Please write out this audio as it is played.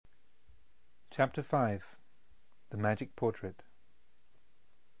Chapter 5. The Magic Portrait.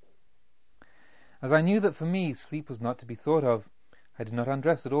 As I knew that for me sleep was not to be thought of, I did not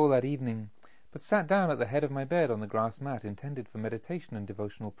undress at all that evening, but sat down at the head of my bed on the grass mat intended for meditation and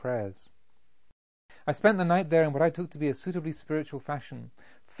devotional prayers. I spent the night there in what I took to be a suitably spiritual fashion,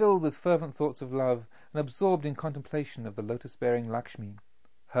 filled with fervent thoughts of love and absorbed in contemplation of the lotus-bearing Lakshmi,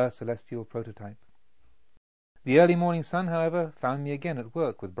 her celestial prototype. The early morning sun, however, found me again at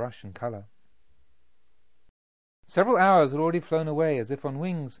work with brush and colour. Several hours had already flown away as if on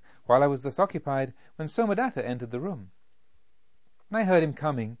wings while I was thus occupied when Somadatta entered the room. When I heard him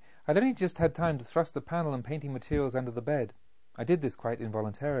coming, I had only just had time to thrust the panel and painting materials under the bed. I did this quite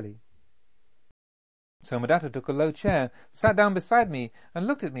involuntarily. Somadatta took a low chair, sat down beside me, and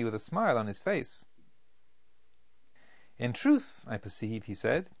looked at me with a smile on his face. "In truth, I perceive," he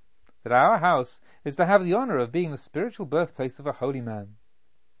said, "that our house is to have the honour of being the spiritual birthplace of a holy man.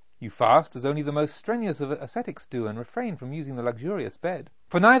 You fast as only the most strenuous of ascetics do, and refrain from using the luxurious bed.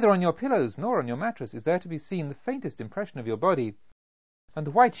 For neither on your pillows nor on your mattress is there to be seen the faintest impression of your body, and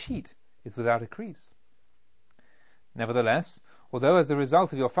the white sheet is without a crease. Nevertheless, although as a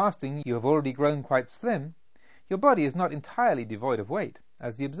result of your fasting you have already grown quite slim, your body is not entirely devoid of weight,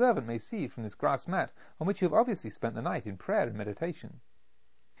 as the observant may see from this grass mat on which you have obviously spent the night in prayer and meditation.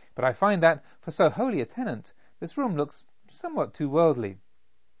 But I find that, for so holy a tenant, this room looks somewhat too worldly.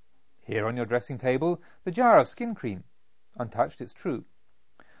 Here on your dressing-table, the jar of skin cream, untouched, it's true,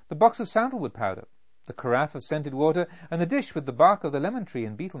 the box of sandalwood powder, the carafe of scented water, and the dish with the bark of the lemon tree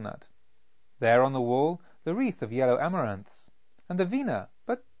and betel nut. There on the wall, the wreath of yellow amaranths, and the veena,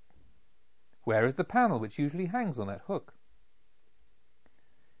 but where is the panel which usually hangs on that hook?"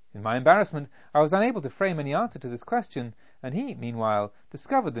 In my embarrassment, I was unable to frame any answer to this question, and he, meanwhile,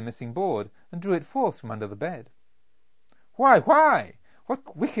 discovered the missing board, and drew it forth from under the bed. Why!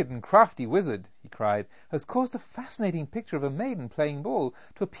 What wicked and crafty wizard," he cried, "has caused a fascinating picture of a maiden playing ball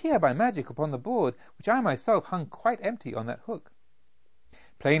to appear by magic upon the board which I myself hung quite empty on that hook?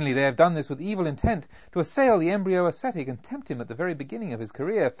 Plainly they have done this with evil intent, to assail the embryo ascetic and tempt him at the very beginning of his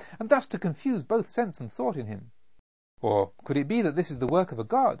career, and thus to confuse both sense and thought in him. Or could it be that this is the work of a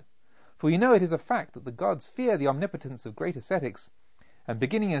god? For you know it is a fact that the gods fear the omnipotence of great ascetics, and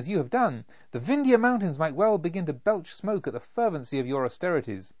beginning as you have done, the Vindhya mountains might well begin to belch smoke at the fervency of your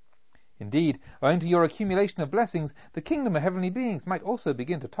austerities. Indeed, owing to your accumulation of blessings, the kingdom of heavenly beings might also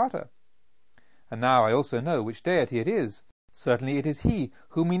begin to totter. And now I also know which deity it is. Certainly it is he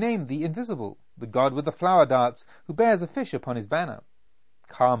whom we name the Invisible, the god with the flower darts, who bears a fish upon his banner.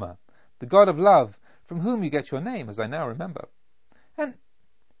 Karma, the god of love, from whom you get your name, as I now remember. And,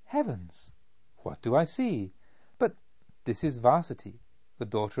 heavens, what do I see? But this is Varsity, the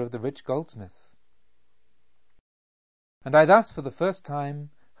daughter of the rich goldsmith." And I thus, for the first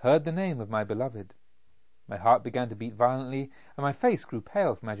time, heard the name of my beloved. My heart began to beat violently, and my face grew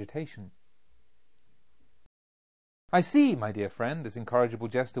pale from agitation. "I see, my dear friend," this incorrigible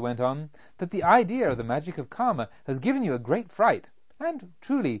jester went on, "that the idea of the magic of karma has given you a great fright, and,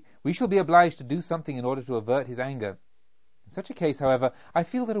 truly, we shall be obliged to do something in order to avert his anger. In such a case, however, I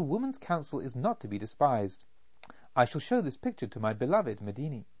feel that a woman's counsel is not to be despised. I shall show this picture to my beloved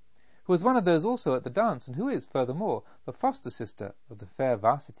Medini, who was one of those also at the dance, and who is, furthermore, the foster-sister of the fair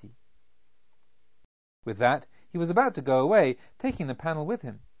Varsity." With that, he was about to go away, taking the panel with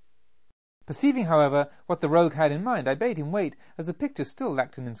him. Perceiving, however, what the rogue had in mind, I bade him wait, as the picture still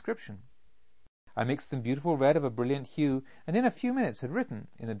lacked an inscription. I mixed some beautiful red of a brilliant hue, and in a few minutes had written,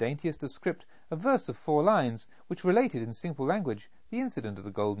 in the daintiest of script, a verse of 4 lines, which related in simple language the incident of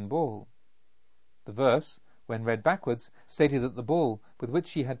the golden ball. The verse, when read backwards, stated that the ball with which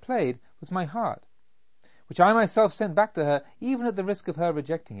she had played was my heart, which I myself sent back to her, even at the risk of her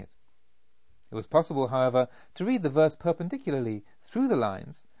rejecting it. It was possible, however, to read the verse perpendicularly through the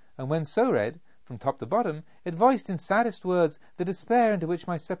lines, and when so read, from top to bottom, it voiced in saddest words the despair into which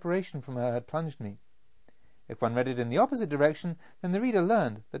my separation from her had plunged me. If one read it in the opposite direction, then the reader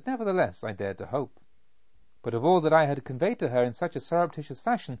learned that nevertheless I dared to hope. But of all that I had conveyed to her in such a surreptitious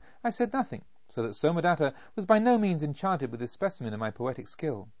fashion, I said nothing, so that Somadatta was by no means enchanted with this specimen of my poetic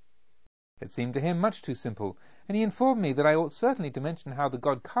skill. It seemed to him much too simple, and he informed me that I ought certainly to mention how the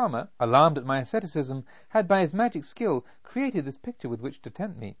god Karma, alarmed at my asceticism, had by his magic skill created this picture with which to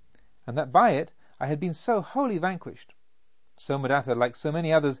tempt me, and that by it I had been so wholly vanquished, Somadatta, like so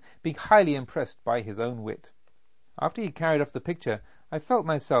many others, being highly impressed by his own wit. After he had carried off the picture, I felt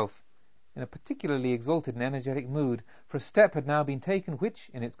myself in a particularly exalted and energetic mood, for a step had now been taken which,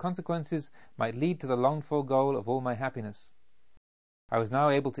 in its consequences, might lead to the longed-for goal of all my happiness. I was now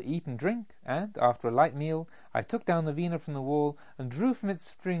able to eat and drink, and, after a light meal, I took down the veena from the wall and drew from its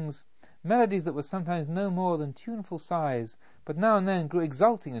strings melodies that were sometimes no more than tuneful sighs, but now and then grew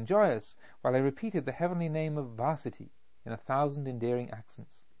exulting and joyous, while I repeated the heavenly name of Varsity in 1,000 endearing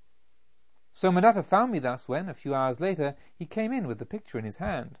accents. Somadatta found me thus when, a few hours later, he came in with the picture in his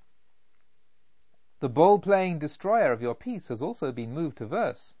hand. "The ball-playing destroyer of your piece has also been moved to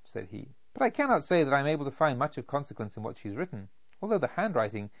verse," said he, "but I cannot say that I am able to find much of consequence in what she has written, although the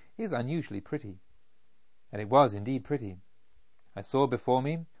handwriting is unusually pretty." And it was indeed pretty. I saw before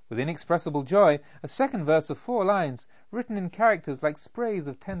me, with inexpressible joy, a second verse of 4 lines, written in characters like sprays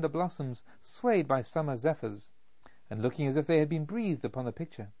of tender blossoms swayed by summer zephyrs, and looking as if they had been breathed upon the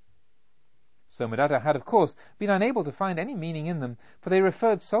picture. Somadatta had, of course, been unable to find any meaning in them, for they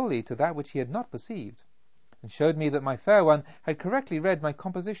referred solely to that which he had not perceived, and showed me that my fair one had correctly read my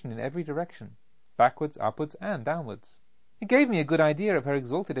composition in every direction, backwards, upwards, and downwards. It gave me a good idea of her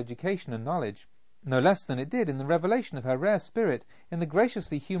exalted education and knowledge, no less than it did in the revelation of her rare spirit, in the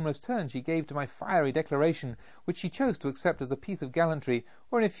graciously humorous turn she gave to my fiery declaration, which she chose to accept as a piece of gallantry,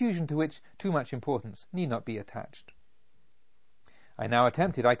 or an effusion to which too much importance need not be attached. I now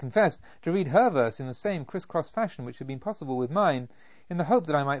attempted, I confess, to read her verse in the same criss-cross fashion which had been possible with mine, in the hope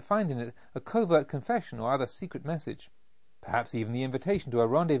that I might find in it a covert confession or other secret message, perhaps even the invitation to a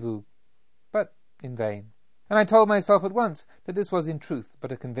rendezvous, but in vain. And I told myself at once that this was in truth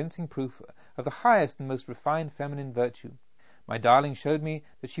but a convincing proof of the highest and most refined feminine virtue. My darling showed me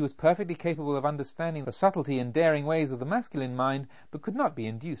that she was perfectly capable of understanding the subtlety and daring ways of the masculine mind, but could not be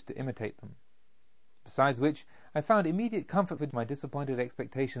induced to imitate them. Besides which, I found immediate comfort for my disappointed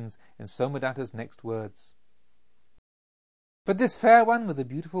expectations in Somadatta's next words. "But this fair one with the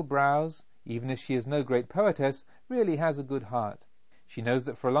beautiful brows, even if she is no great poetess, really has a good heart. She knows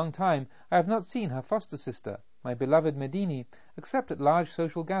that for a long time I have not seen her foster sister, my beloved Medini, except at large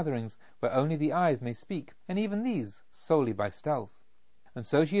social gatherings, where only the eyes may speak, and even these solely by stealth. And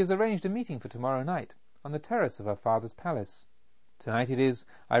so she has arranged a meeting for tomorrow night, on the terrace of her father's palace. Tonight it is,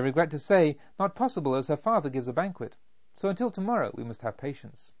 I regret to say, not possible, as her father gives a banquet, so until tomorrow we must have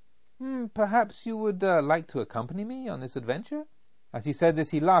patience. Perhaps you would like to accompany me on this adventure?" As he said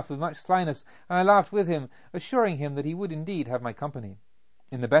this he laughed with much slyness, and I laughed with him, assuring him that he would indeed have my company.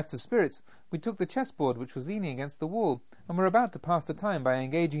 In the best of spirits we took the chessboard which was leaning against the wall, and were about to pass the time by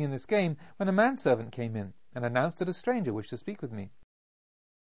engaging in this game, when a manservant came in, and announced that a stranger wished to speak with me.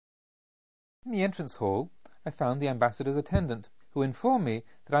 In the entrance hall I found the ambassador's attendant, who informed me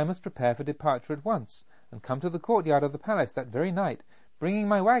that I must prepare for departure at once, and come to the courtyard of the palace that very night, bringing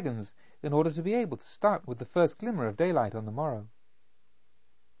my wagons, in order to be able to start with the first glimmer of daylight on the morrow.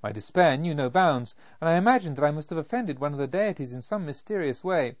 My despair knew no bounds, and I imagined that I must have offended one of the deities in some mysterious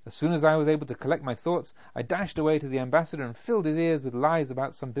way. As soon as I was able to collect my thoughts, I dashed away to the ambassador and filled his ears with lies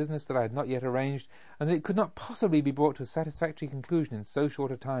about some business that I had not yet arranged, and that it could not possibly be brought to a satisfactory conclusion in so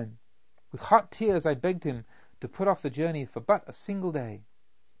short a time. With hot tears I begged him to put off the journey for but a single day.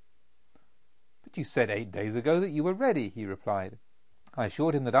 "But you said 8 days ago that you were ready," he replied. I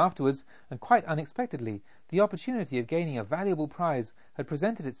assured him that afterwards, and quite unexpectedly, the opportunity of gaining a valuable prize had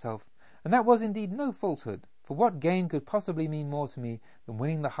presented itself, and that was indeed no falsehood, for what gain could possibly mean more to me than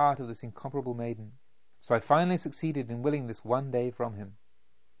winning the heart of this incomparable maiden? So I finally succeeded in winning this one day from him.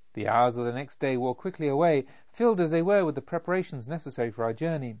 The hours of the next day wore quickly away, filled as they were with the preparations necessary for our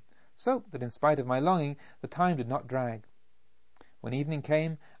journey, so that in spite of my longing the time did not drag. When evening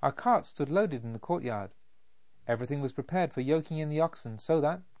came, our carts stood loaded in the courtyard. Everything was prepared for yoking in the oxen, so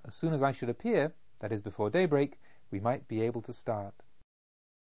that, as soon as I should appear, that is before daybreak, we might be able to start.